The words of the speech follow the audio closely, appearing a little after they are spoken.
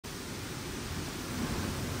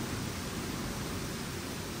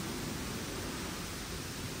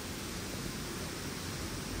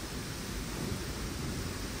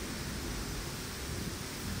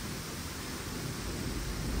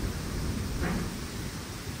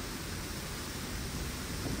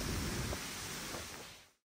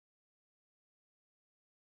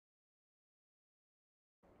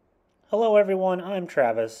Hello everyone, I'm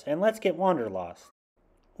Travis, and let's get wanderlost.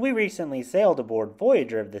 We recently sailed aboard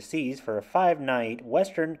Voyager of the Seas for a 5-night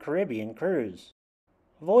Western Caribbean cruise.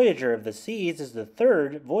 Voyager of the Seas is the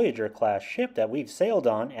third Voyager-class ship that we've sailed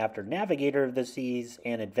on after Navigator of the Seas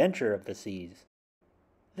and Adventure of the Seas.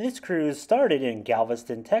 This cruise started in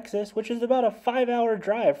Galveston, Texas, which is about a 5-hour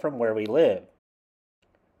drive from where we live.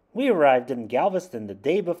 We arrived in Galveston the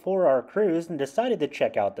day before our cruise and decided to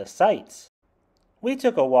check out the sights. We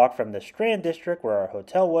took a walk from the Strand District where our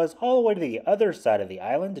hotel was all the way to the other side of the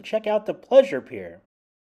island to check out the Pleasure Pier.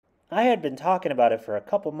 I had been talking about it for a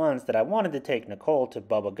couple months that I wanted to take Nicole to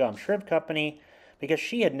Bubba Gump Shrimp Company because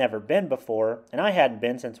she had never been before and I hadn't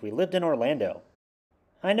been since we lived in Orlando.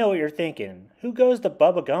 I know what you're thinking. Who goes to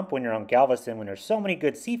Bubba Gump when you're on Galveston when there's so many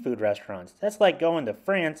good seafood restaurants? That's like going to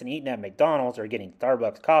France and eating at McDonald's or getting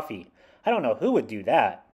Starbucks coffee. I don't know who would do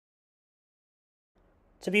that.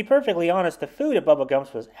 To be perfectly honest, the food at Bubba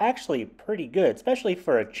Gump's was actually pretty good, especially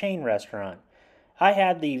for a chain restaurant. I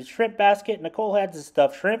had the shrimp basket, Nicole had the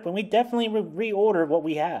stuffed shrimp, and we definitely reordered what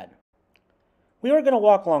we had. We were going to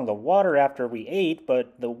walk along the water after we ate,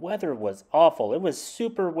 but the weather was awful. It was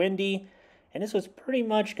super windy, and this was pretty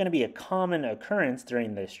much going to be a common occurrence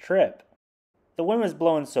during this trip. The wind was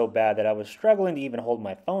blowing so bad that I was struggling to even hold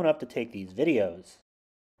my phone up to take these videos.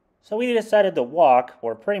 So we decided to walk,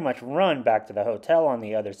 or pretty much run, back to the hotel on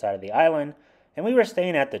the other side of the island, and we were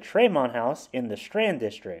staying at the Tremont House in the Strand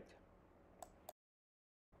District.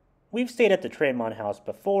 We've stayed at the Tremont House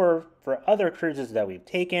before for other cruises that we've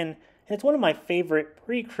taken, and it's one of my favorite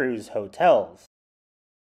pre-cruise hotels.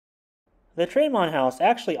 The Tremont House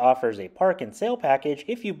actually offers a park and sail package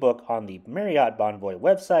if you book on the Marriott Bonvoy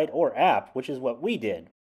website or app, which is what we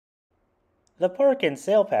did. The park and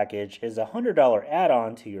sail package is a $100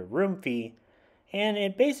 add-on to your room fee, and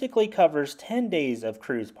it basically covers 10 days of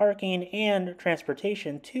cruise parking and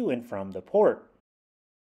transportation to and from the port.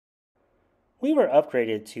 We were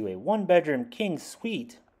upgraded to a 1-bedroom king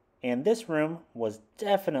suite, and this room was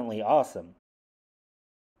definitely awesome.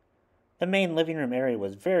 The main living room area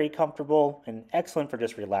was very comfortable and excellent for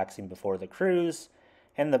just relaxing before the cruise,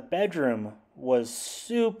 and the bedroom was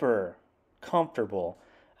super comfortable.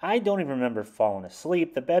 I don't even remember falling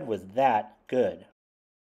asleep. The bed was that good.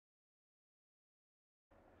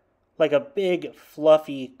 Like a big,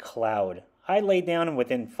 fluffy cloud. I laid down and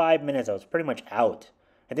within 5 minutes I was pretty much out.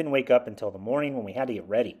 I didn't wake up until the morning when we had to get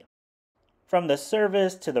ready. From the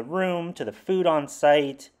service to the room to the food on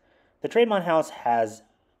site, the Tremont House has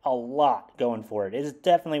a lot going for it. It is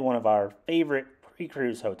definitely one of our favorite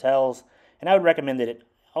pre-cruise hotels, and I would recommend it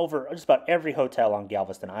over just about every hotel on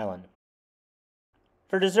Galveston Island.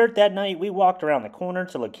 For dessert that night, we walked around the corner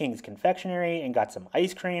to Le King's Confectionery and got some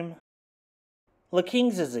ice cream. Le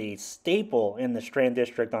King's is a staple in the Strand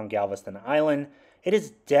District on Galveston Island. It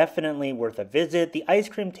is definitely worth a visit. The ice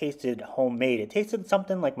cream tasted homemade. It tasted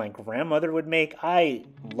something like my grandmother would make. I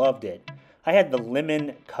loved it. I had the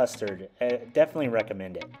lemon custard. Definitely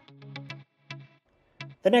recommend it.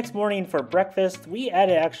 The next morning for breakfast, we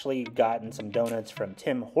had actually gotten some donuts from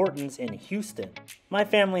Tim Hortons in Houston. My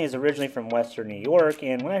family is originally from Western New York,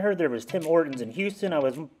 and when I heard there was Tim Hortons in Houston, I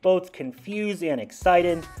was both confused and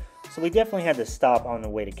excited, so we definitely had to stop on the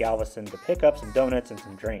way to Galveston to pick up some donuts and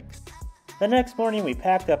some drinks. The next morning, we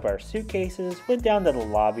packed up our suitcases, went down to the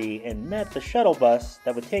lobby, and met the shuttle bus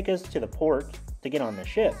that would take us to the port to get on the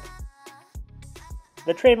ship.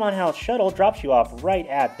 The Tremont House shuttle drops you off right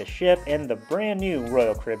at the ship and the brand new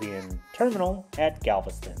Royal Caribbean terminal at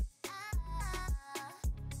Galveston.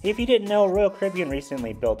 If you didn't know, Royal Caribbean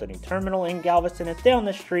recently built a new terminal in Galveston. It's down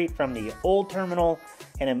the street from the old terminal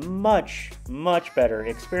and a much better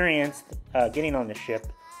experience getting on the ship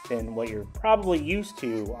than what you're probably used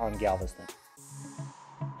to on Galveston.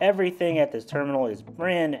 Everything at this terminal is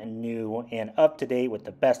brand new and up to date with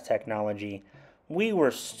the best technology. We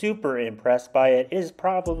were super impressed by it. It is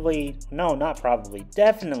definitely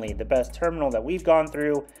the best terminal that we've gone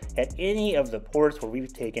through at any of the ports where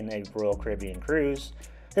we've taken a Royal Caribbean cruise.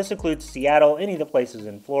 This includes Seattle, any of the places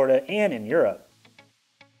in Florida, and in Europe.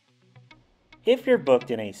 If you're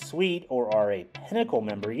booked in a suite or are a Pinnacle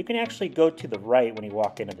member, you can actually go to the right when you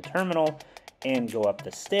walk into the terminal and go up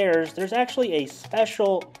the stairs. There's actually a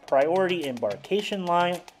special priority embarkation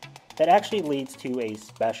line that actually leads to a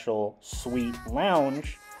special suite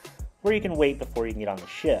lounge where you can wait before you can get on the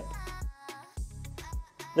ship.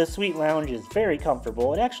 The suite lounge is very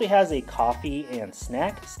comfortable. It actually has a coffee and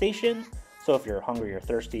snack station, so if you're hungry or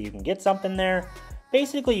thirsty, you can get something there.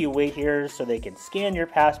 Basically, you wait here so they can scan your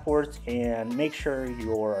passports and make sure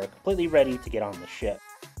you're completely ready to get on the ship.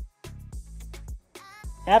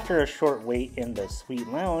 After a short wait in the suite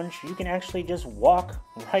lounge, you can actually just walk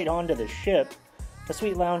right onto the ship. The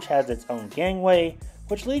suite lounge has its own gangway,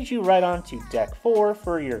 which leads you right onto deck 4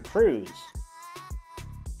 for your cruise.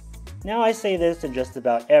 Now I say this in just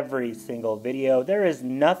about every single video, there is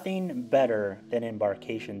nothing better than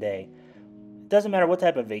embarkation day. It doesn't matter what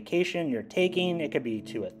type of vacation you're taking, it could be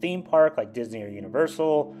to a theme park like Disney or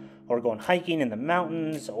Universal, or going hiking in the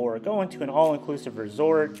mountains, or going to an all-inclusive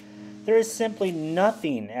resort. There is simply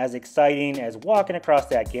nothing as exciting as walking across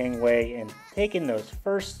that gangway and taking those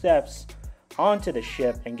first steps onto the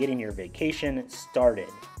ship and getting your vacation started.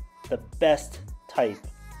 The best type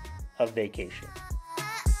of vacation.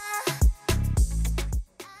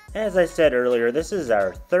 As I said earlier, this is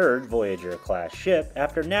our third Voyager class ship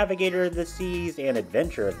after Navigator of the Seas and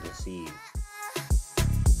Adventure of the Seas.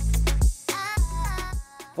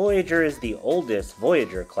 Voyager is the oldest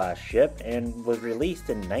Voyager class ship and was released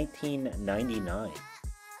in 1999.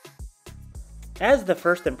 As the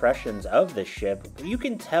first impressions of the ship, you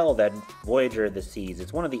can tell that Voyager of the Seas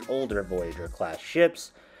is one of the older Voyager class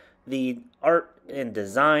ships. The art and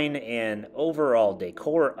design and overall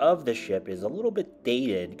decor of the ship is a little bit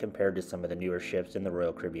dated compared to some of the newer ships in the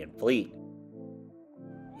Royal Caribbean fleet.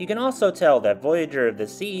 You can also tell that Voyager of the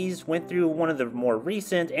Seas went through one of the more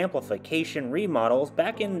recent amplification remodels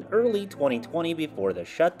back in early 2020 before the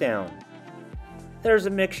shutdown. There's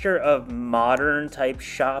a mixture of modern type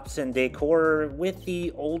shops and decor with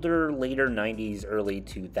the older later 90s, early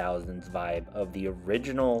 2000s vibe of the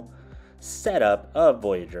original setup of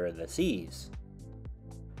Voyager of the Seas.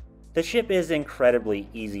 The ship is incredibly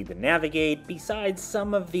easy to navigate, besides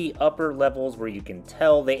some of the upper levels where you can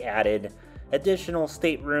tell they added additional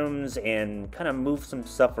staterooms and kind of moved some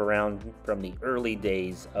stuff around from the early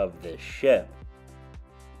days of this ship.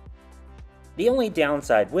 The only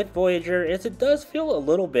downside with Voyager is it does feel a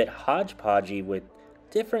little bit hodgepodgey with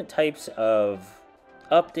different types of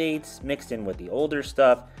updates mixed in with the older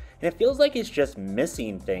stuff, and it feels like it's just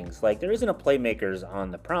missing things. Like there isn't a Playmakers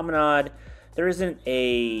on the promenade, there isn't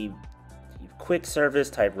a quick service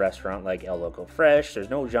type restaurant like El Loco Fresh, there's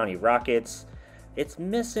no Johnny Rockets. It's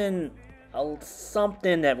missing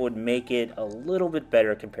something that would make it a little bit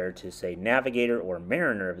better compared to, say, Navigator or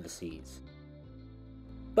Mariner of the Seas.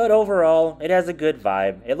 But overall, it has a good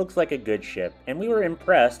vibe, it looks like a good ship, and we were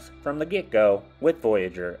impressed from the get-go with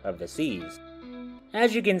Voyager of the Seas.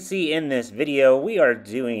 As you can see in this video, we are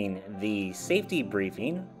doing the safety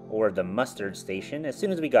briefing, or the mustard station, as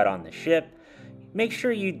soon as we got on the ship. Make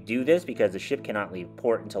sure you do this because the ship cannot leave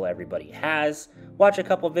port until everybody has. Watch a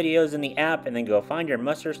couple videos in the app and then go find your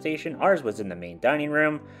muster station. Ours was in the main dining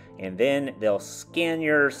room, and then they'll scan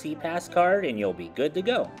your SeaPass card and you'll be good to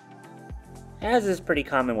go. As is pretty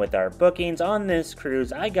common with our bookings, on this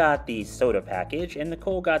cruise I got the soda package and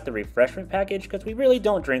Nicole got the refreshment package because we really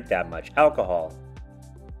don't drink that much alcohol.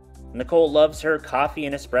 Nicole loves her coffee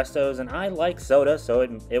and espressos and I like soda, so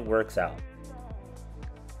it works out.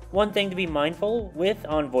 One thing to be mindful with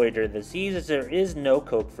on Voyager of the Seas is there is no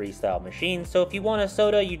Coke freestyle machine, so if you want a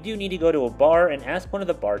soda, you do need to go to a bar and ask one of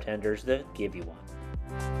the bartenders to give you one.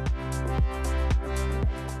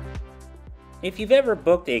 If you've ever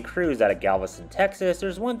booked a cruise out of Galveston, Texas,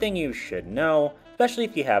 there's one thing you should know, especially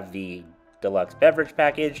if you have the deluxe beverage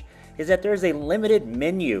package, is that there's a limited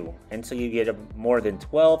menu until you get more than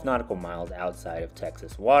 12 nautical miles outside of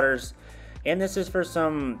Texas waters. And this is for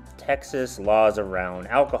some Texas laws around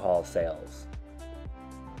alcohol sales.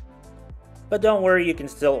 But don't worry, you can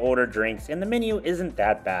still order drinks and the menu isn't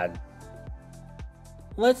that bad.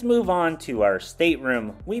 Let's move on to our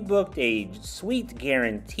stateroom. We booked a suite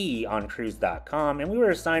guarantee on cruise.com and we were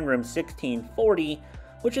assigned room 1640,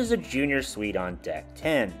 which is a junior suite on deck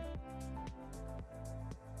 10.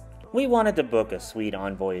 We wanted to book a suite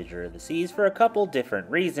on Voyager of the Seas for a couple different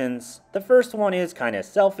reasons. The first one is kind of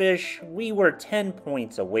selfish. We were 10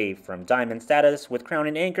 points away from diamond status with Crown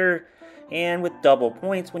and Anchor, and with double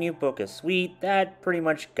points when you book a suite, that pretty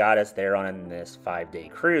much got us there on this 5-day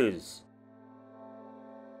cruise.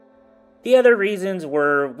 The other reasons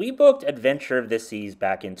were we booked Adventure of the Seas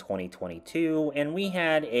back in 2022, and we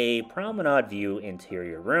had a promenade view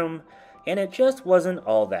interior room, and it just wasn't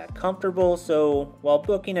all that comfortable, so while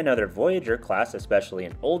booking another Voyager class, especially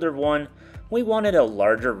an older one, we wanted a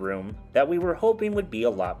larger room that we were hoping would be a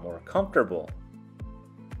lot more comfortable.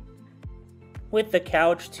 With the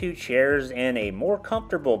couch, 2 chairs, and a more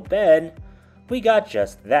comfortable bed, we got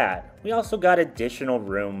just that. We also got additional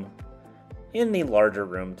room in the larger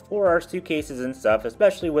room for our suitcases and stuff,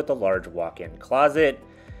 especially with the large walk-in closet.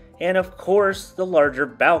 And of course, the larger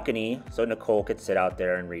balcony, so Nicole could sit out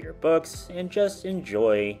there and read her books and just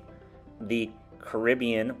enjoy the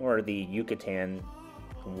Caribbean or the Yucatan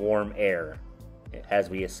warm air as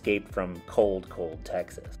we escaped from cold, cold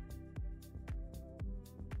Texas.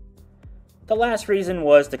 The last reason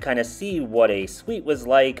was to kind of see what a suite was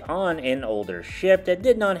like on an older ship that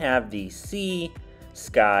did not have the Sea,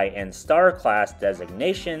 Sky, and Star class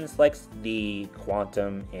designations like the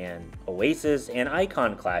Quantum and Oasis and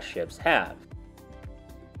Icon class ships have.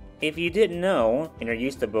 If you didn't know, and you're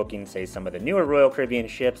used to booking, say, some of the newer Royal Caribbean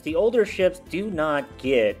ships, the older ships do not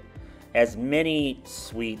get as many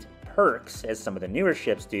suite perks as some of the newer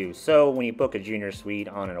ships do. So when you book a junior suite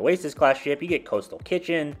on an Oasis class ship, you get Coastal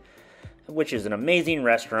Kitchen, which is an amazing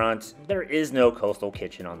restaurant. There is no Coastal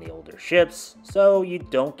Kitchen on the older ships, so you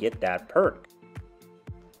don't get that perk.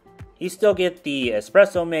 You still get the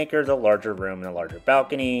espresso maker, the larger room, and a larger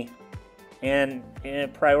balcony, and a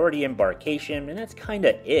priority embarkation, and that's kind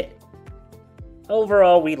of it.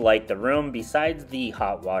 Overall, we like the room. Besides the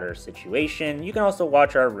hot water situation, you can also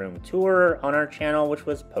watch our room tour on our channel, which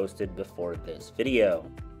was posted before this video.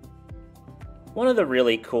 One of the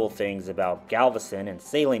really cool things about Galveston and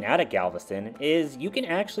sailing out of Galveston is you can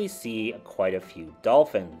actually see quite a few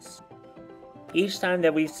dolphins. Each time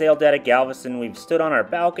that we've sailed out of Galveston, we've stood on our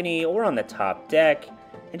balcony or on the top deck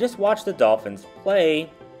and just watched the dolphins play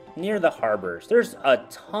near the harbors. There's a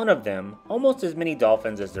ton of them, almost as many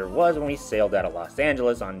dolphins as there was when we sailed out of Los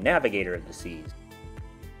Angeles on Navigator of the Seas.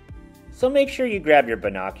 So make sure you grab your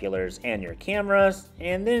binoculars and your cameras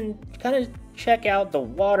and then kind of check out the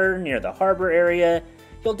water near the harbor area.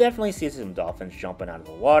 You'll definitely see some dolphins jumping out of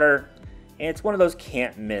the water. And it's one of those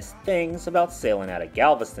can't miss things about sailing out of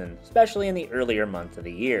Galveston, especially in the earlier months of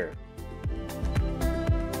the year.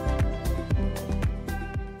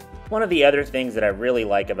 One of the other things that I really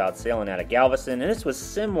like about sailing out of Galveston, and this was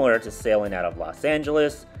similar to sailing out of Los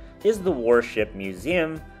Angeles, is the Warship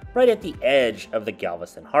Museum right at the edge of the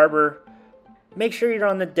Galveston Harbor. Make sure you're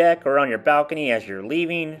on the deck or on your balcony as you're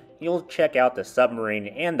leaving. You'll check out the submarine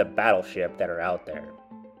and the battleship that are out there.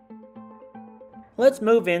 Let's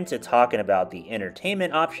move into talking about the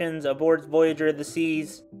entertainment options aboard Voyager of the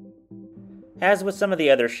Seas. As with some of the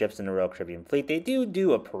other ships in the Royal Caribbean fleet, they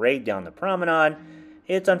do a parade down the promenade.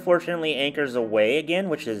 It's unfortunately Anchors Away again,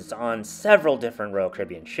 which is on several different Royal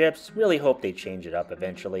Caribbean ships. Really hope they change it up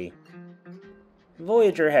eventually.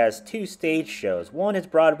 Voyager has two stage shows. One is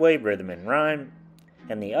Broadway Rhythm and Rhyme,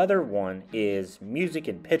 and the other one is Music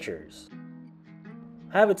and Pictures.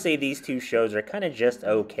 I would say these two shows are kind of just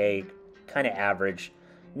okay, kind of average.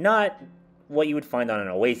 Not what you would find on an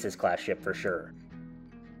Oasis class ship for sure.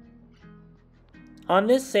 On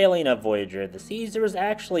this sailing of Voyager of the Seas, there was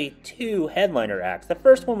actually two headliner acts. The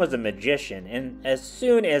first one was a magician, and as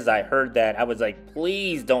soon as I heard that, I was like,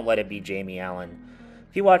 please don't let it be Jamie Allen.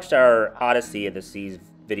 If you watched our Odyssey of the Seas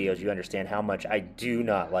videos, you understand how much I do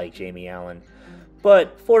not like Jamie Allen.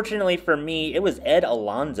 But fortunately for me, it was Ed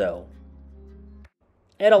Alonzo.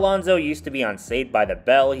 Ed Alonzo used to be on Saved by the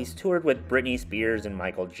Bell. He's toured with Britney Spears and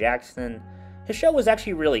Michael Jackson. His show was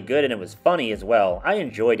actually really good and it was funny as well. I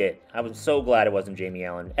enjoyed it. I was so glad it wasn't Jamie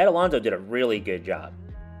Allen. Ed Alonzo did a really good job.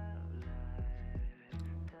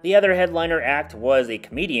 The other headliner act was a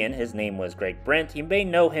comedian. His name was Greg Brent. You may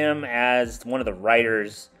know him as one of the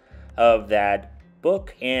writers of that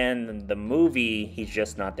book and the movie He's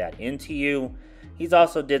Just Not That Into You. He's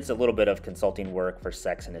also did a little bit of consulting work for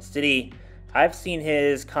Sex and the City. I've seen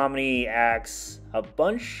his comedy acts a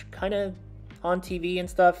bunch kind of on TV and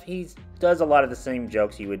stuff. He does a lot of the same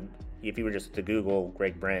jokes you would if you were just to Google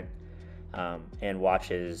Greg Brent and watch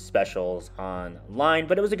his specials online.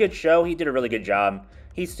 But it was a good show. He did a really good job.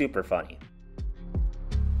 He's super funny.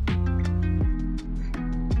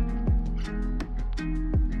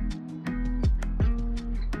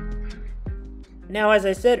 Now, as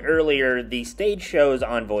I said earlier, the stage shows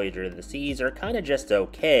on Voyager of the Seas are kind of just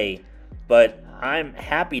okay, but I'm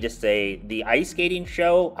happy to say the ice skating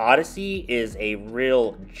show, Odyssey, is a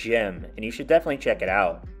real gem, and you should definitely check it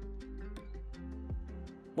out.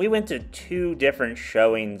 We went to two different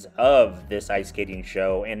showings of this ice skating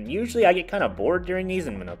show, and usually I get kind of bored during these,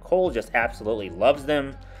 and Nicole just absolutely loves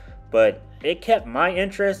them, but it kept my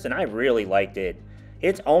interest, and I really liked it.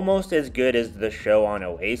 It's almost as good as the show on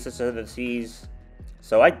Oasis of the Seas,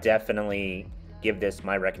 so I definitely give this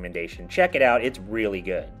my recommendation. Check it out, it's really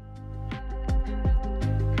good.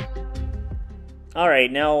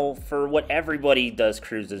 Alright, now for what everybody does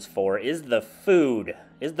cruises for, is the food.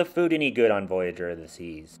 Is the food any good on Voyager of the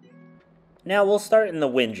Seas? Now we'll start in the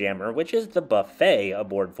Windjammer, which is the buffet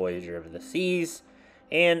aboard Voyager of the Seas.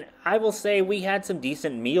 And I will say we had some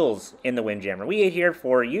decent meals in the Windjammer. We ate here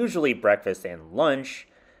for usually breakfast and lunch,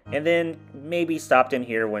 and then maybe stopped in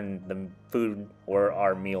here when the food or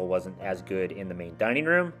our meal wasn't as good in the main dining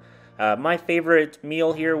room. My favorite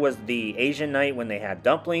meal here was the Asian night when they had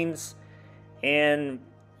dumplings, and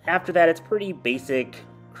after that it's pretty basic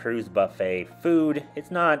cruise buffet food. It's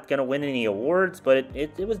not going to win any awards, but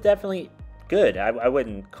it was definitely good. I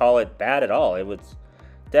wouldn't call it bad at all. It was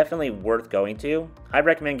definitely worth going to. I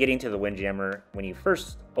recommend getting to the Windjammer when you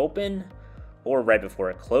first open or right before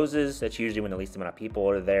it closes. That's usually when the least amount of people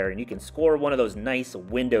are there, and you can score one of those nice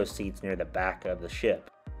window seats near the back of the ship.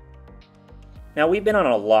 Now, we've been on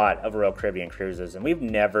a lot of Royal Caribbean cruises, and we've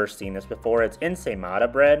never seen this before. It's ensaymada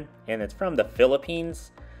bread, and it's from the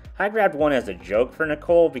Philippines. I grabbed one as a joke for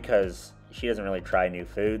Nicole because she doesn't really try new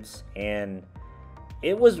foods, and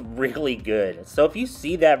it was really good. So if you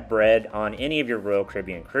see that bread on any of your Royal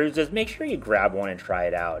Caribbean cruises, make sure you grab one and try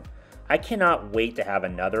it out. I cannot wait to have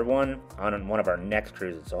another one on one of our next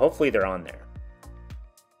cruises, so hopefully they're on there.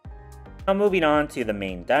 Now moving on to the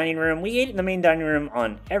main dining room. We ate in the main dining room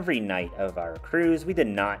on every night of our cruise. We did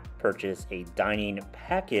not purchase a dining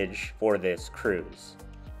package for this cruise.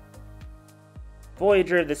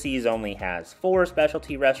 Voyager of the Seas only has 4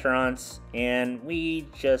 specialty restaurants, and we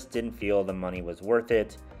just didn't feel the money was worth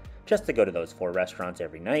it just to go to those 4 restaurants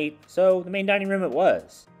every night, so the main dining room it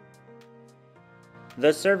was.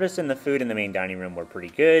 The service and the food in the main dining room were pretty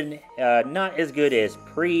good. Not as good as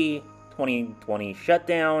pre-2020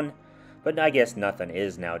 shutdown, but I guess nothing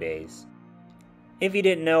is nowadays. If you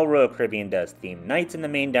didn't know, Royal Caribbean does themed nights in the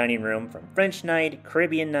main dining room, from French night,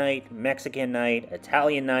 Caribbean night, Mexican night,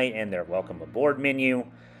 Italian night, and their welcome aboard menu.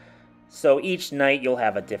 So each night you'll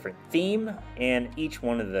have a different theme, and each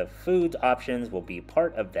one of the food options will be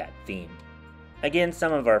part of that theme. Again,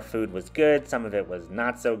 some of our food was good, some of it was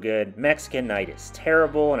not so good. Mexican night is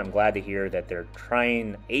terrible, and I'm glad to hear that they're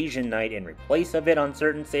trying Asian night in replace of it on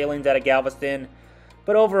certain sailings out of Galveston.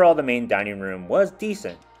 But overall, the main dining room was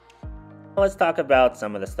decent. Let's talk about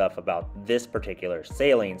some of the stuff about this particular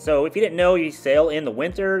sailing. So if you didn't know, you sail in the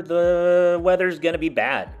winter, the weather's gonna be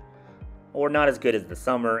bad, or not as good as the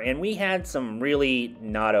summer, and we had some really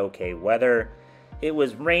not okay weather. It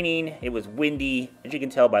was raining, it was windy, as you can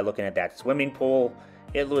tell by looking at that swimming pool,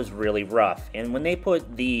 it was really rough. And when they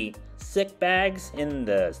put the sick bags in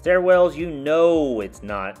the stairwells, you know it's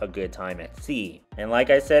not a good time at sea. And like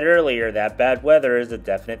I said earlier, that bad weather is a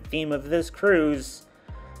definite theme of this cruise.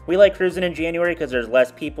 We like cruising in January because there's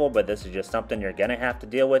less people, but this is just something you're gonna have to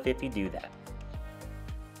deal with if you do that.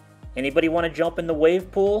 Anybody want to jump in the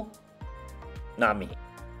wave pool? Not me.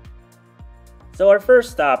 So our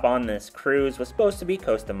first stop on this cruise was supposed to be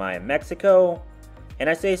Costa Maya, Mexico. And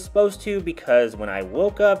I say supposed to because when I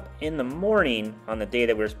woke up in the morning on the day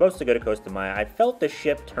that we were supposed to go to Costa Maya, I felt the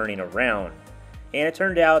ship turning around. And it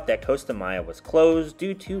turned out that Costa Maya was closed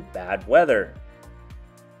due to bad weather.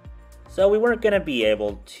 So we weren't going to be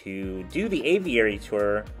able to do the aviary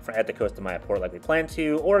tour at the Costa Maya port like we planned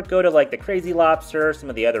to, or go to like the Crazy Lobster, some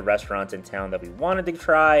of the other restaurants in town that we wanted to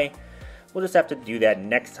try. We'll just have to do that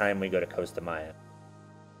next time we go to Costa Maya.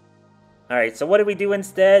 Alright, so what did we do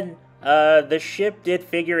instead? The ship did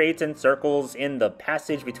figure 8s and circles in the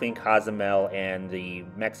passage between Cozumel and the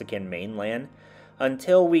Mexican mainland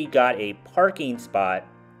until we got a parking spot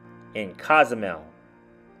in Cozumel,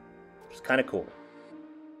 which is kind of cool.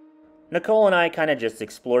 Nicole and I kind of just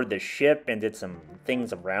explored the ship and did some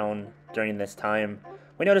things around during this time.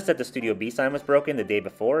 We noticed that the Studio B sign was broken the day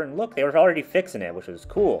before, and look, they were already fixing it, which was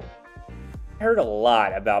cool. I heard a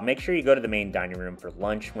lot about make sure you go to the main dining room for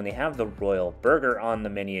lunch when they have the Royal Burger on the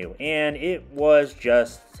menu, and it was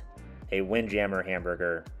just a Windjammer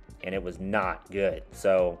hamburger, and it was not good.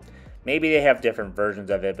 So maybe they have different versions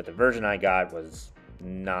of it, but the version I got was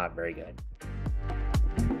not very good.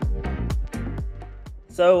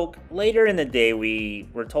 So later in the day, we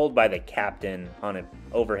were told by the captain on an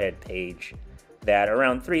overhead page that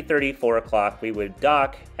around 3:30, 4 o'clock, we would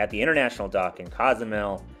dock at the international dock in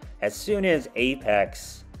Cozumel as soon as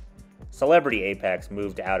Apex, Celebrity Apex,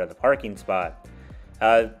 moved out of the parking spot.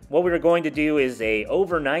 What we were going to do is a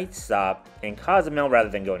overnight stop in Cozumel rather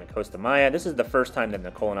than going to Costa Maya. This is the first time that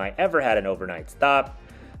Nicole and I ever had an overnight stop.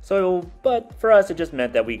 But for us, it just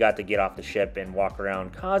meant that we got to get off the ship and walk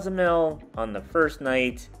around Cozumel on the first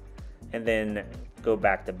night, and then go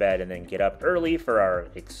back to bed and then get up early for our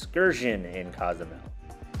excursion in Cozumel.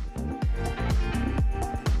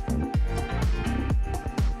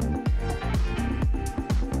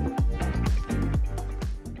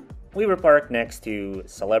 We were parked next to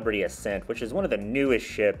Celebrity Ascent, which is one of the newest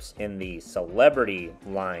ships in the Celebrity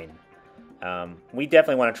line. We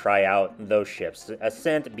definitely want to try out those ships.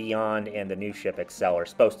 Ascent, Beyond, and the new ship Excel are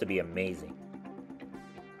supposed to be amazing.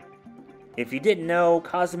 If you didn't know,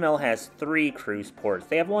 Cozumel has 3 cruise ports.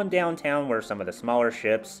 They have one downtown where some of the smaller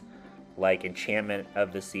ships like Enchantment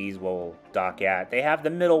of the Seas will dock at. They have the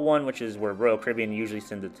middle one, which is where Royal Caribbean usually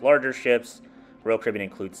sends its larger ships. Royal Caribbean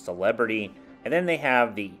includes Celebrity. And then they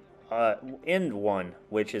have the end one,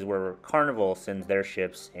 which is where Carnival sends their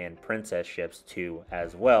ships and Princess ships to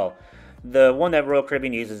as well. The one that Royal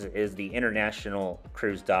Caribbean uses is the International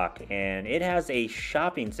Cruise Dock, and it has a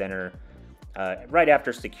shopping center right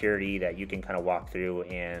after security that you can kind of walk through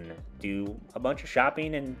and do a bunch of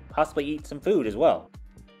shopping and possibly eat some food as well.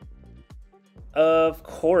 Of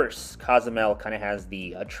course, Cozumel kind of has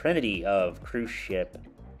a trinity of cruise ship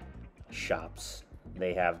shops.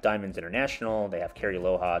 They have Diamonds International, they have Carry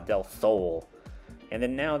Aloha, Del Sol, and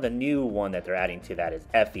then now the new one that they're adding to that is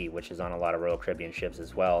Effie, which is on a lot of Royal Caribbean ships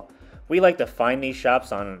as well. We like to find these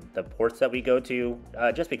shops on the ports that we go to,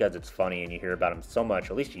 just because it's funny and you hear about them so much,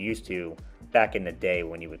 at least you used to back in the day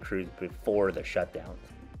when you would cruise before the shutdowns.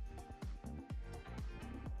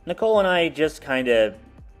 Nicole and I just kind of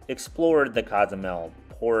explored the Cozumel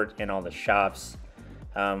port and all the shops.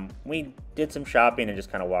 We did some shopping and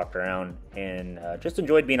just kind of walked around and just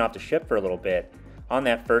enjoyed being off the ship for a little bit on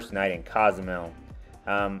that first night in Cozumel.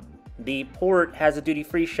 The port has a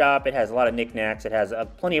duty-free shop. It has a lot of knickknacks. It has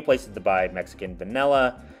plenty of places to buy Mexican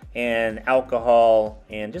vanilla and alcohol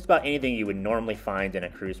and just about anything you would normally find in a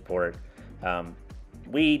cruise port.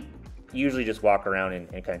 We usually just walk around and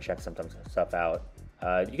kind of check some stuff out.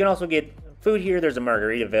 You can also get food here. There's a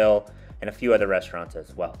Margaritaville and a few other restaurants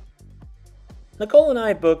as well. Nicole and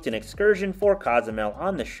I booked an excursion for Cozumel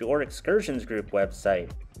on the Shore Excursions Group website.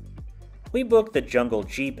 We booked the Jungle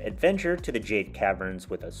Jeep Adventure to the Jade Caverns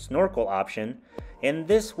with a snorkel option, and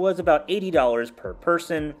this was about $80 per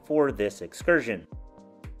person for this excursion.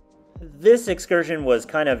 This excursion was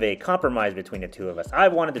kind of a compromise between the two of us. I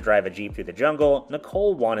wanted to drive a Jeep through the jungle,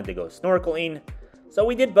 Nicole wanted to go snorkeling, so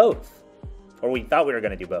we did both. Or we thought we were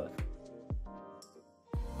going to do both.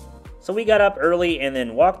 So we got up early and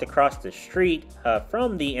then walked across the street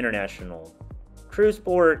from the International Cruise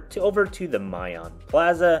Port over to the Mayan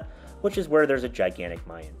Plaza, which is where there's a gigantic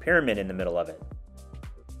Mayan pyramid in the middle of it.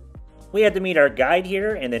 We had to meet our guide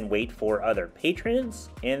here and then wait for other patrons,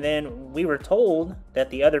 and then we were told that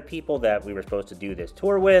the other people that we were supposed to do this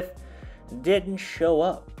tour with didn't show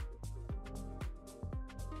up.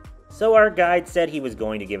 So our guide said he was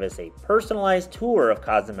going to give us a personalized tour of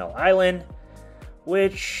Cozumel Island,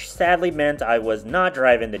 which sadly meant I was not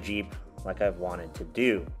driving the Jeep like I wanted to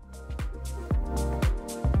do.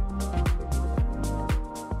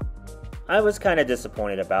 I was kind of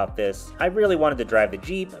disappointed about this. I really wanted to drive the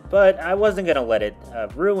Jeep, but I wasn't going to let it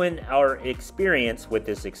ruin our experience with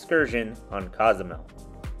this excursion on Cozumel.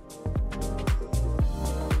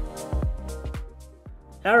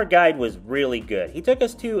 Our guide was really good. He took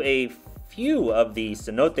us to a few of the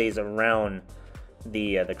cenotes around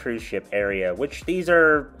the cruise ship area, which these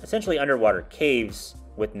are essentially underwater caves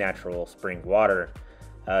with natural spring water.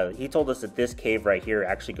 He told us that this cave right here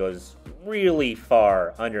actually goes really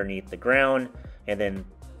far underneath the ground and then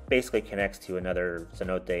basically connects to another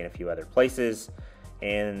cenote and a few other places,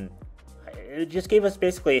 and it just gave us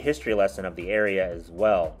basically a history lesson of the area as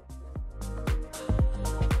well.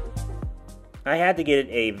 I had to get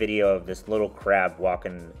a video of this little crab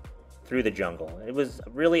walking through the jungle. It was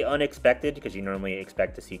really unexpected because you normally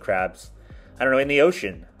expect to see crabs, I don't know, in the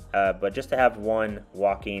ocean. But just to have one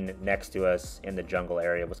walking next to us in the jungle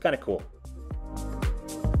area was kind of cool.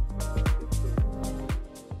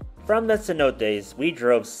 From the cenotes, we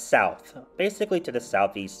drove south, basically to the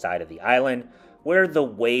southeast side of the island, where the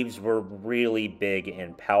waves were really big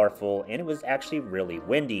and powerful, and it was actually really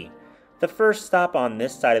windy. The first stop on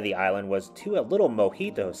this side of the island was to a little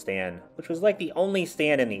mojito stand, which was like the only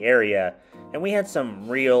stand in the area, and we had some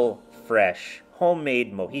real, fresh,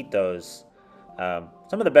 homemade mojitos.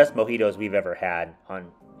 Some of the best mojitos we've ever had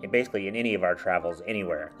basically in any of our travels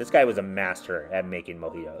anywhere. This guy was a master at making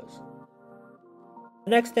mojitos. The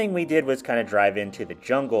next thing we did was kind of drive into the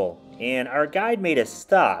jungle, and our guide made a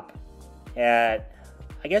stop at,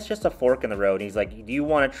 I guess, just a fork in the road. He's like, do you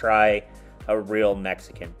want to try a real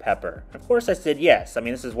Mexican pepper? Of course I said yes. I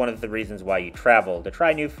mean, this is one of the reasons why you travel, to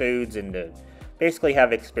try new foods and to basically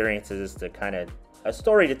have experiences, to kind of a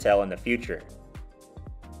story to tell in the future.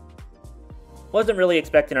 Wasn't really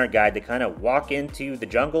expecting our guide to kind of walk into the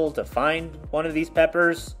jungle to find one of these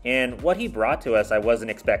peppers, and what he brought to us I wasn't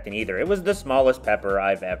expecting either. It was the smallest pepper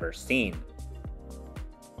I've ever seen.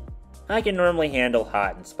 I can normally handle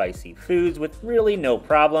hot and spicy foods with really no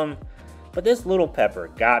problem, but this little pepper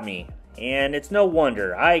got me, and it's no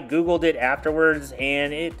wonder. I googled it afterwards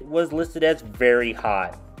and it was listed as very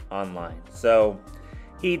hot online, so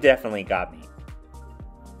he definitely got me.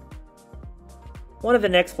 One of the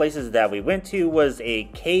next places that we went to was a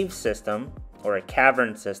cave system, or a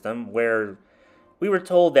cavern system, where we were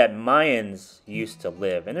told that Mayans used to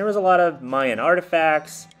live. And there was a lot of Mayan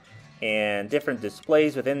artifacts and different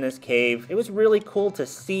displays within this cave. It was really cool to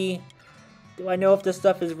see. Do I know if this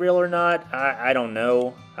stuff is real or not? I don't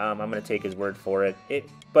know. I'm going to take his word for it.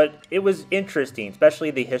 But it was interesting,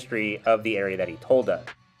 especially the history of the area that he told us.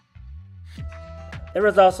 There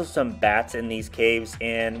was also some bats in these caves,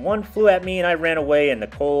 and one flew at me and I ran away, and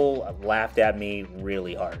Nicole laughed at me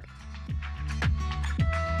really hard.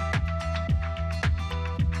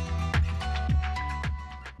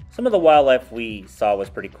 Some of the wildlife we saw was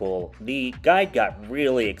pretty cool. The guide got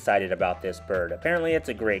really excited about this bird. Apparently it's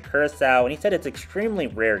a gray curassow, and he said it's extremely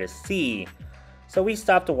rare to see, so we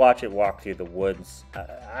stopped to watch it walk through the woods.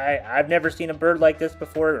 I've never seen a bird like this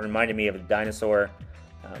before. It reminded me of a dinosaur.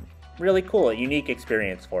 Really cool, a unique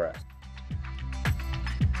experience for us.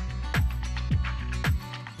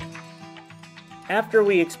 After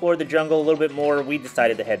we explored the jungle a little bit more, we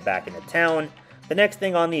decided to head back into town. The next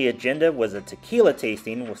thing on the agenda was a tequila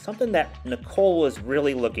tasting, was something that Nicole was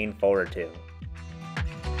really looking forward to.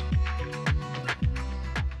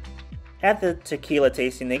 At the tequila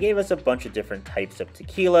tasting, they gave us a bunch of different types of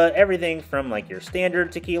tequila, everything from like your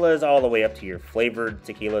standard tequilas all the way up to your flavored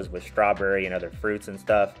tequilas with strawberry and other fruits and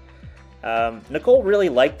stuff. Nicole really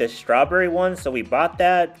liked this strawberry one, so we bought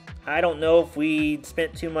that. I don't know if we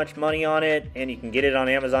spent too much money on it, and you can get it on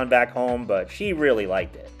Amazon back home, but she really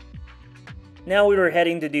liked it. Now we were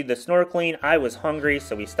heading to do the snorkeling. I was hungry,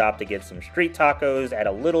 so we stopped to get some street tacos at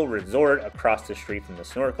a little resort across the street from the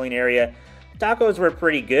snorkeling area. Tacos were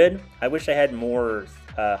pretty good. I wish I had more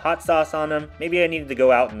hot sauce on them. Maybe I needed to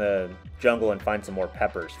go out in the jungle and find some more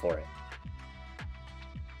peppers for it.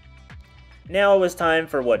 Now it was time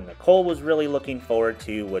for what Nicole was really looking forward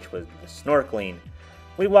to, which was the snorkeling.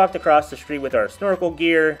 We walked across the street with our snorkel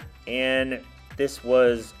gear, and this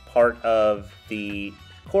was part of the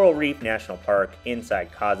Coral Reef National Park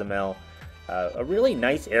inside Cozumel. A really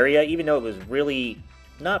nice area, even though it was really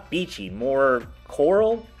not beachy, more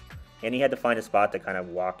coral. And he had to find a spot to kind of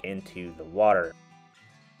walk into the water.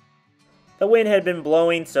 The wind had been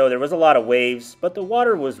blowing, so there was a lot of waves, but the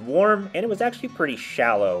water was warm and it was actually pretty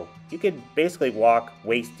shallow. You could basically walk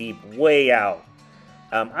waist deep way out.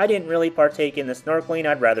 I didn't really partake in the snorkeling.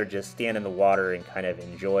 I'd rather just stand in the water and kind of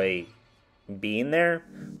enjoy being there.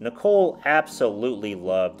 Nicole absolutely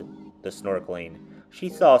loved the snorkeling. She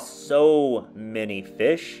saw so many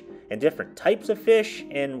fish and different types of fish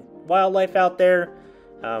and wildlife out there.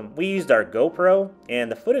 We used our GoPro, and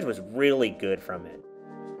the footage was really good from it.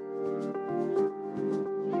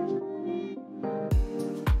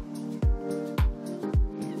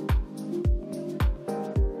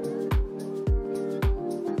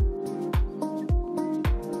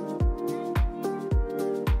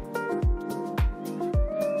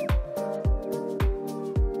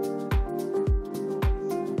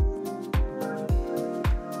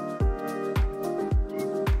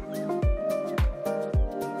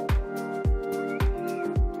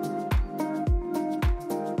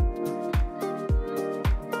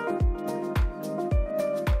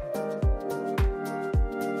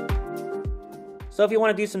 So if you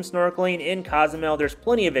want to do some snorkeling in Cozumel, there's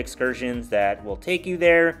plenty of excursions that will take you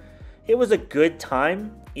there. It was a good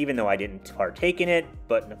time, even though I didn't partake in it,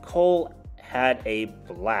 but Nicole had a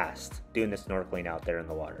blast doing the snorkeling out there in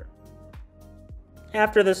the water.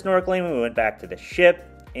 After the snorkeling, we went back to the ship,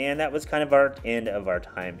 and that was kind of our end of our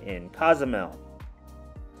time in Cozumel.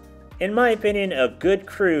 In my opinion, a good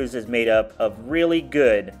cruise is made up of really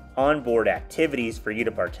good onboard activities for you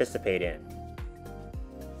to participate in.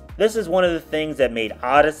 This is one of the things that made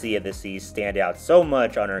Odyssey of the Seas stand out so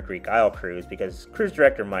much on our Greek Isle cruise, because cruise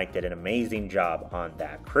director Mike did an amazing job on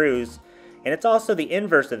that cruise. And it's also the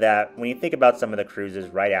inverse of that when you think about some of the cruises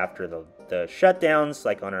right after the shutdowns,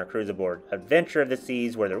 like on our cruise aboard Adventure of the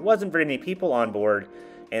Seas, where there wasn't very many people on board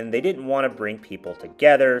and they didn't want to bring people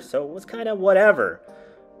together, so it was kind of whatever.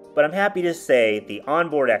 But I'm happy to say the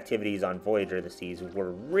onboard activities on Voyager of the Seas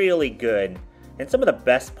were really good and some of the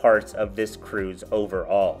best parts of this cruise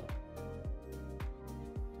overall.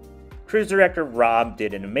 Cruise director Rob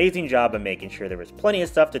did an amazing job of making sure there was plenty of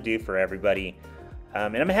stuff to do for everybody.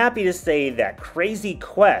 And I'm happy to say that Crazy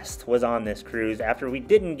Quest was on this cruise after we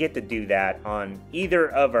didn't get to do that on either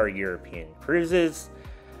of our European cruises.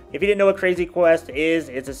 If you didn't know what Crazy Quest is,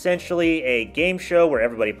 it's essentially a game show where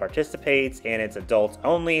everybody participates and it's adults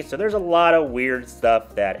only. So there's a lot of weird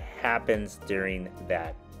stuff that happens during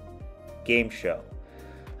that game show.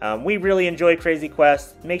 We really enjoy Crazy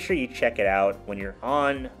Quest. Make sure you check it out when you're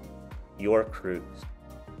on your cruise.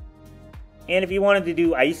 And if you wanted to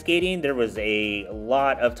do ice skating, there was a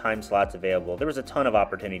lot of time slots available. There was a ton of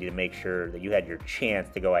opportunity to make sure that you had your chance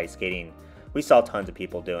to go ice skating. We saw tons of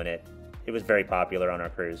people doing it. It was very popular on our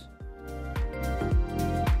cruise.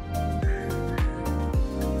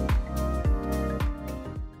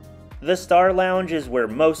 The Star Lounge is where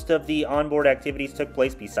most of the onboard activities took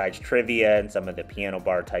place, besides trivia and some of the piano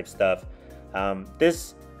bar type stuff.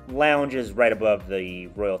 This lounge is right above the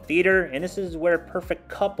Royal Theater, and this is where Perfect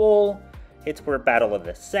Couple, it's where Battle of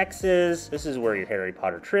the Sexes, this is where your Harry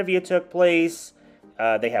Potter trivia took place.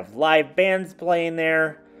 They have live bands playing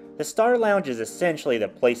there. The Star Lounge is essentially the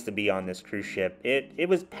place to be on this cruise ship. It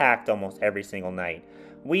was packed almost every single night.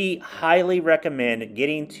 We highly recommend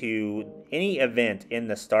getting to any event in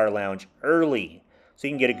the Star Lounge early so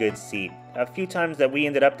you can get a good seat. A few times that we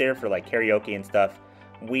ended up there for like karaoke and stuff,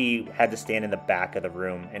 we had to stand in the back of the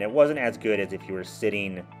room, and it wasn't as good as if you were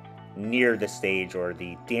sitting near the stage or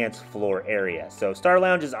the dance floor area. So Star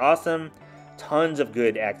Lounge is awesome. Tons of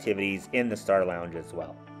good activities in the Star Lounge as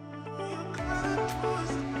well.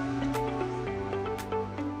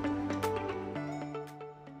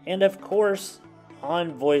 And of course,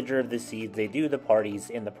 on Voyager of the Seas, they do the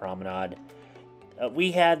parties in the promenade.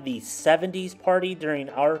 We had the 70s party during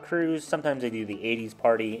our cruise. Sometimes they do the 80s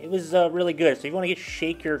party. It was really good. So if you want to get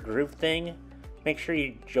Shake Your Groove thing, make sure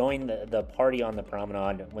you join the party on the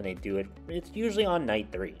promenade when they do it. It's usually on night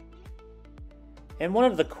 3. And one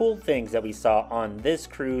of the cool things that we saw on this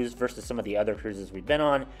cruise versus some of the other cruises we've been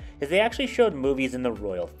on is they actually showed movies in the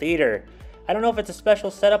Royal Theater. I don't know if it's a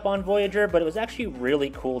special setup on Voyager, but it was actually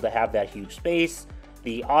really cool to have that huge space.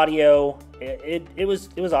 The audio, it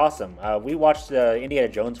was awesome. We watched Indiana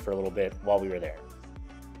Jones for a little bit while we were there.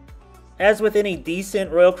 As with any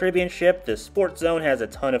decent Royal Caribbean ship, the sports zone has a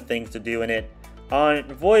ton of things to do in it. On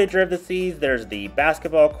Voyager of the Seas, there's the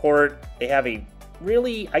basketball court. They have a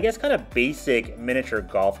really, I guess, kind of basic miniature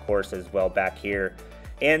golf course as well back here.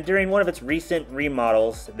 And during one of its recent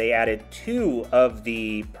remodels, they added 2 of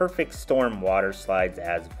the Perfect Storm water slides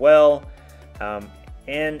as well.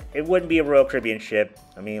 And it wouldn't be a Royal Caribbean ship,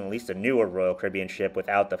 I mean at least a newer Royal Caribbean ship,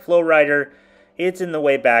 without the flow rider. It's in the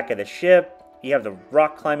way back of the ship. You have the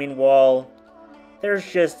rock climbing wall. There's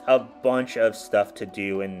just a bunch of stuff to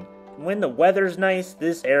do, and when the weather's nice,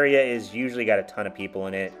 this area is usually got a ton of people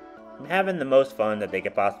in it. I'm having the most fun that they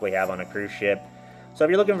could possibly have on a cruise ship. So if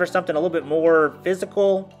you're looking for something a little bit more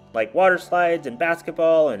physical, like water slides and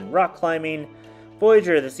basketball and rock climbing,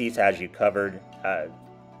 Voyager of the Seas has you covered.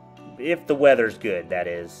 If the weather's good, that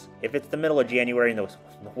is. If it's the middle of January and the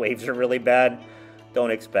waves are really bad, don't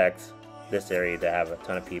expect this area to have a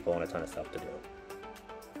ton of people and a ton of stuff to do.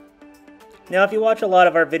 Now, if you watch a lot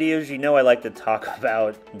of our videos, you know I like to talk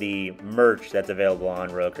about the merch that's available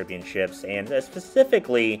on Royal Caribbean ships, and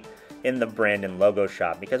specifically in the Brandon logo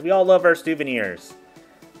shop, because we all love our souvenirs.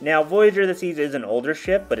 Now, Voyager of the Seas is an older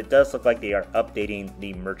ship, but it does look like they are updating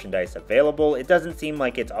the merchandise available. It doesn't seem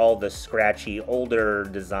like it's all the scratchy, older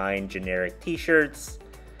design, generic t-shirts.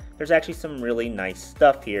 There's actually some really nice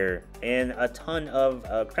stuff here, and a ton of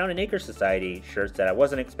Crown and Anchor Society shirts that I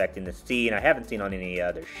wasn't expecting to see, and I haven't seen on any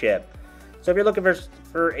other ship. So if you're looking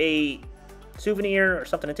for a souvenir or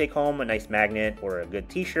something to take home, a nice magnet or a good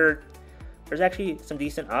t-shirt, there's actually some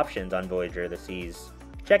decent options on Voyager of the Seas.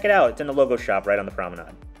 Check it out, it's in the logo shop right on the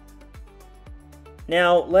promenade.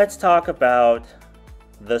 Now, let's talk about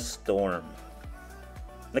the storm.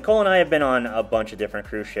 Nicole and I have been on a bunch of different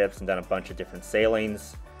cruise ships and done a bunch of different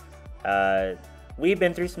sailings. We've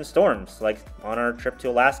been through some storms, like on our trip to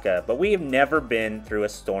Alaska, but we have never been through a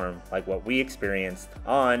storm like what we experienced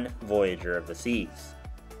on Voyager of the Seas.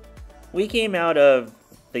 We came out of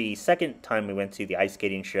the second time we went to the ice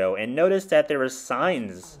skating show and noticed that there were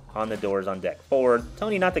signs on the doors on deck forward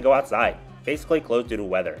telling you not to go outside, basically closed due to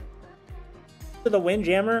weather. The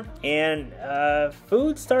windjammer, and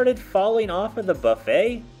food started falling off of the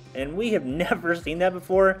buffet, and we have never seen that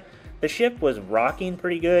before. The ship was rocking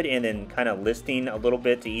pretty good and then kind of listing a little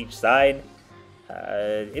bit to each side.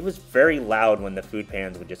 It was very loud when the food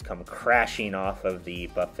pans would just come crashing off of the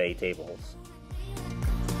buffet tables.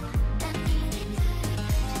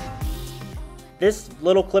 This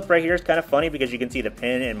little clip right here is kind of funny because you can see the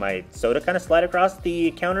pin and my soda kind of slide across the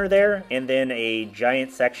counter there, and then a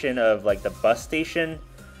giant section of like the bus station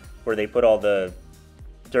where they put all the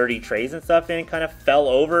dirty trays and stuff in kind of fell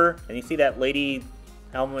over, and you see that lady,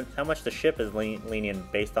 how much the ship is leaning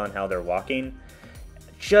based on how they're walking.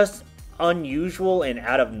 Just unusual, and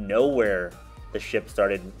out of nowhere the ship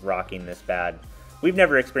started rocking this bad. We've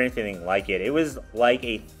never experienced anything like it. It was like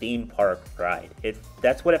a theme park ride.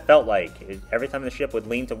 That's what it felt like. Every time the ship would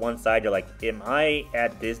lean to one side, you're like, am I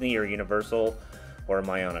at Disney or Universal or am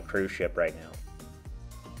I on a cruise ship right now?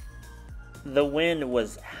 The wind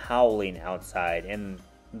was howling outside, and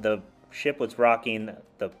the ship was rocking.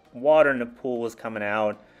 The water in the pool was coming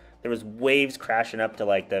out. There was waves crashing up to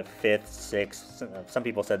like the 5th, 6th, some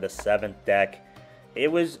people said the 7th deck.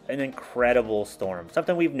 It was an incredible storm,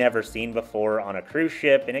 something we've never seen before on a cruise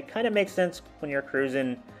ship, and it kind of makes sense when you're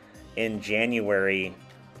cruising in January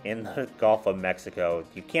in the Gulf of Mexico.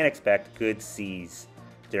 You can't expect good seas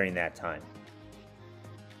during that time.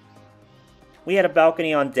 We had a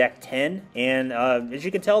balcony on deck 10, and as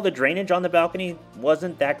you can tell, the drainage on the balcony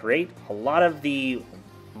wasn't that great. A lot of the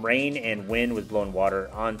rain and wind was blowing water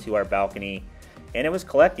onto our balcony, and it was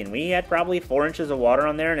collecting. We had probably 4 inches of water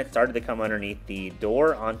on there, and it started to come underneath the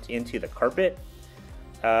door into the carpet.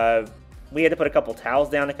 We had to put a couple towels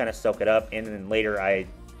down to kind of soak it up, and then later I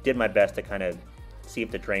did my best to kind of see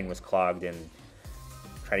if the drain was clogged and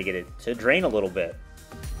try to get it to drain a little bit.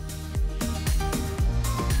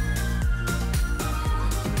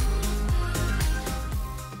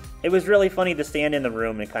 It was really funny to stand in the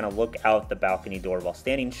room and kind of look out the balcony door while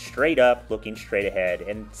standing straight up, looking straight ahead,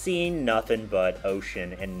 and seeing nothing but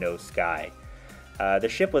ocean and no sky. The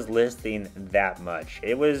ship was listing that much.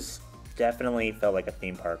 It was definitely felt like a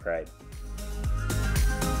theme park ride.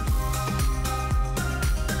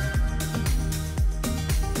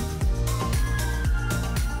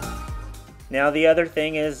 Now the other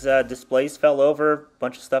thing is displays fell over, a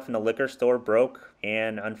bunch of stuff in the liquor store broke,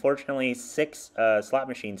 and unfortunately 6 slot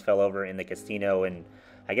machines fell over in the casino and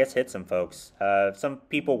I guess hit some folks. Some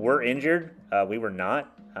people were injured, we were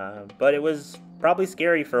not, but it was probably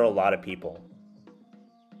scary for a lot of people.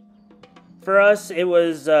 For us, it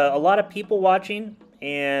was a lot of people watching,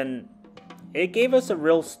 and it gave us a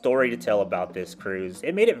real story to tell about this cruise.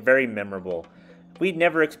 It made it very memorable. We'd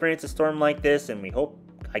never experienced a storm like this, and we hope,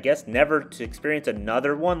 I guess, never to experience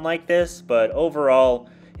another one like this, but overall,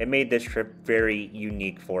 it made this trip very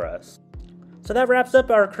unique for us. So that wraps up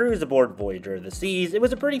our cruise aboard Voyager of the Seas. It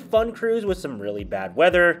was a pretty fun cruise with some really bad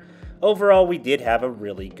weather. Overall, we did have a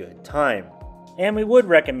really good time. And we would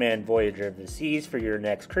recommend Voyager of the Seas for your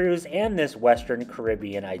next cruise and this Western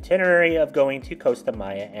Caribbean itinerary of going to Costa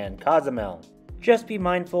Maya and Cozumel. Just be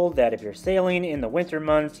mindful that if you're sailing in the winter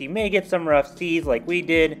months, you may get some rough seas like we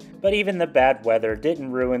did, but even the bad weather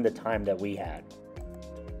didn't ruin the time that we had.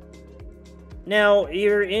 Now,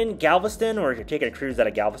 you're in Galveston, or if you're taking a cruise out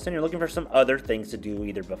of Galveston, you're looking for some other things to do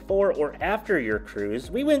either before or after your cruise.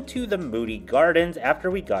 We went to the Moody Gardens after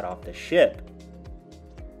we got off the ship.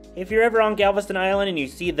 If you're ever on Galveston Island and you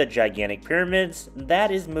see the gigantic pyramids,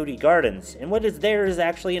 that is Moody Gardens, and what is there is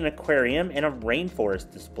actually an aquarium and a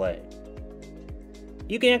rainforest display.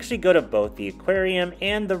 You can actually go to both the aquarium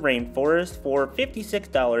and the rainforest for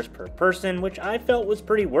 $56 per person, which I felt was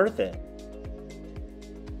pretty worth it.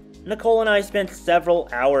 Nicole and I spent several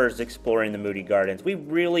hours exploring the Moody Gardens. We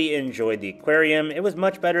really enjoyed the aquarium. It was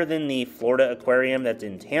much better than the Florida aquarium that's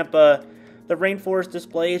in Tampa. The rainforest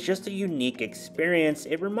display is just a unique experience.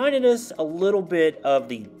 It reminded us a little bit of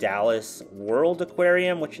the Dallas World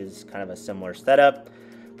Aquarium, which is kind of a similar setup.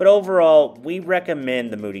 But overall, we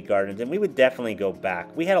recommend the Moody Gardens, and we would definitely go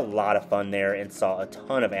back. We had a lot of fun there and saw a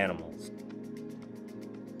ton of animals.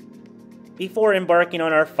 Before embarking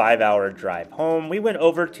on our 5-hour drive home, we went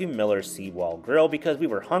over to Miller's Seawall Grill because we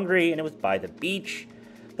were hungry and it was by the beach.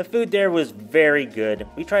 The food there was very good.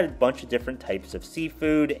 We tried a bunch of different types of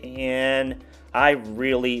seafood, and I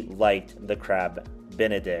really liked the crab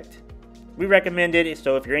Benedict. We recommend it,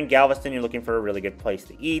 so if you're in Galveston, you're looking for a really good place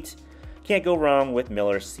to eat, can't go wrong with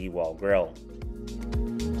Miller's Seawall Grill.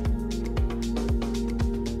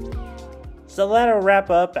 So that'll wrap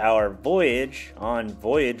up our voyage on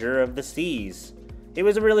Voyager of the Seas. It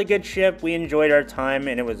was a really good ship, we enjoyed our time,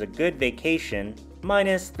 and it was a good vacation,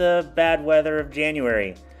 minus the bad weather of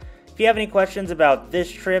January. If you have any questions about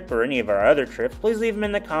this trip or any of our other trips, please leave them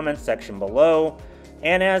in the comments section below.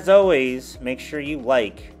 And as always, make sure you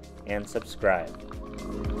like and subscribe.